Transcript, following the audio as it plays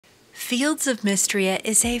Fields of Mistria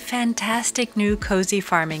is a fantastic new cozy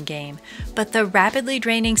farming game, but the rapidly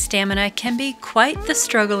draining stamina can be quite the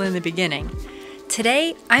struggle in the beginning.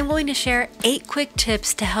 Today, I'm going to share 8 quick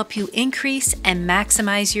tips to help you increase and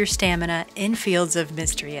maximize your stamina in Fields of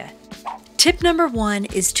Mistria. Tip number 1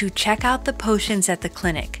 is to check out the potions at the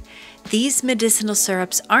clinic. These medicinal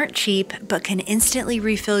syrups aren't cheap, but can instantly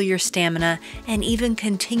refill your stamina and even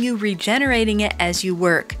continue regenerating it as you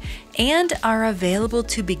work, and are available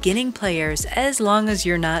to beginning players as long as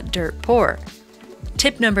you're not dirt poor.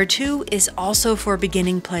 Tip number 2 is also for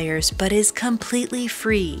beginning players, but is completely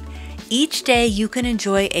free. Each day you can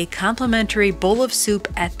enjoy a complimentary bowl of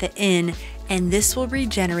soup at the inn, and this will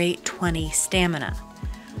regenerate 20 stamina.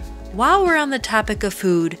 While we're on the topic of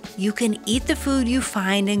food, you can eat the food you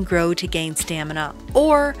find and grow to gain stamina,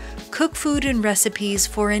 or cook food and recipes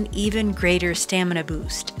for an even greater stamina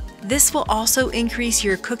boost. This will also increase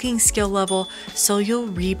your cooking skill level, so you'll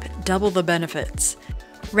reap double the benefits.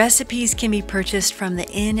 Recipes can be purchased from the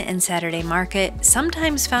inn and Saturday market,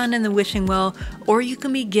 sometimes found in the wishing well, or you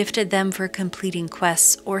can be gifted them for completing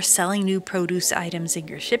quests or selling new produce items in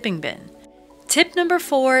your shipping bin. Tip number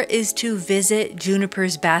 4 is to visit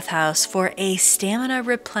Juniper's bathhouse for a stamina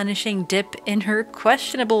replenishing dip in her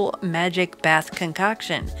questionable magic bath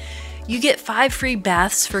concoction. You get 5 free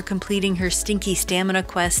baths for completing her stinky stamina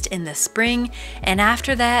quest in the spring, and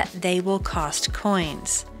after that they will cost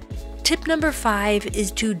coins. Tip number 5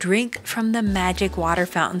 is to drink from the magic water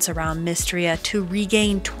fountains around Mistria to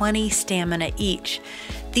regain 20 stamina each.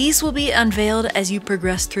 These will be unveiled as you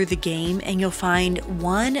progress through the game, and you'll find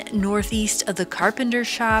one northeast of the carpenter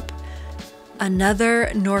shop,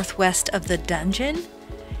 another northwest of the dungeon,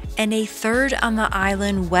 and a third on the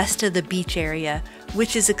island west of the beach area,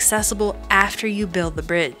 which is accessible after you build the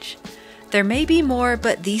bridge. There may be more,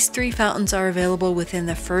 but these 3 fountains are available within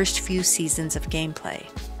the first few seasons of gameplay.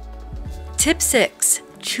 Tip 6.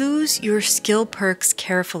 Choose your skill perks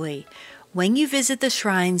carefully. When you visit the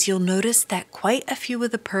shrines, you'll notice that quite a few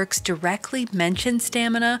of the perks directly mention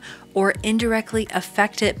stamina or indirectly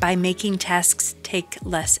affect it by making tasks take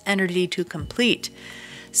less energy to complete.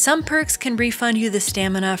 Some perks can refund you the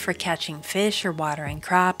stamina for catching fish or watering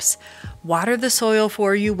crops, water the soil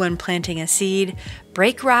for you when planting a seed,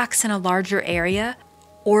 break rocks in a larger area,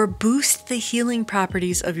 or boost the healing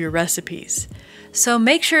properties of your recipes. So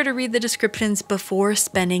make sure to read the descriptions before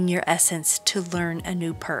spending your essence to learn a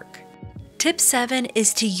new perk. Tip 7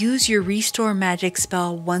 is to use your restore magic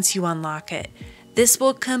spell once you unlock it. This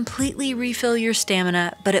will completely refill your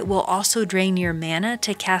stamina, but it will also drain your mana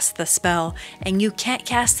to cast the spell, and you can't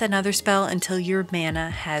cast another spell until your mana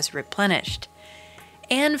has replenished.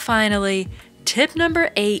 And finally, tip number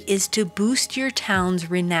 8 is to boost your town's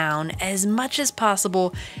renown as much as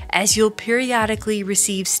possible, as you'll periodically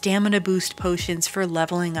receive stamina boost potions for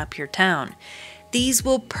leveling up your town. These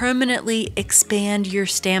will permanently expand your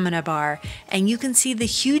stamina bar, and you can see the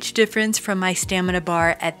huge difference from my stamina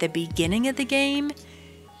bar at the beginning of the game,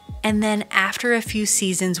 and then after a few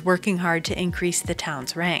seasons working hard to increase the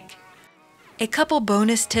town's rank. A couple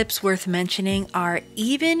bonus tips worth mentioning are,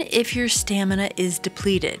 even if your stamina is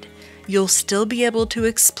depleted, you'll still be able to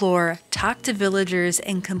explore, talk to villagers,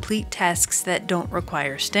 and complete tasks that don't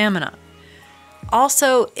require stamina.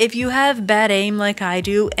 Also, if you have bad aim like I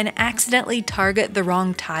do and accidentally target the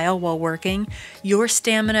wrong tile while working, your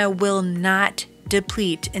stamina will not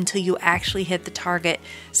deplete until you actually hit the target,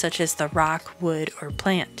 such as the rock, wood, or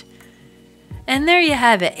plant. And there you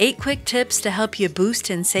have it, 8 quick tips to help you boost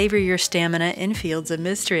and savor your stamina in Fields of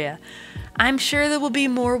Mistria. I'm sure there will be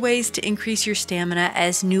more ways to increase your stamina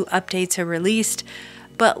as new updates are released,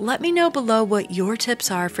 but let me know below what your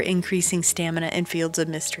tips are for increasing stamina in Fields of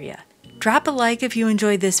Mistria. Drop a like if you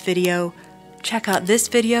enjoyed this video, check out this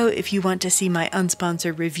video if you want to see my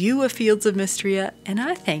unsponsored review of Fields of Mistria, and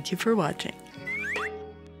I thank you for watching.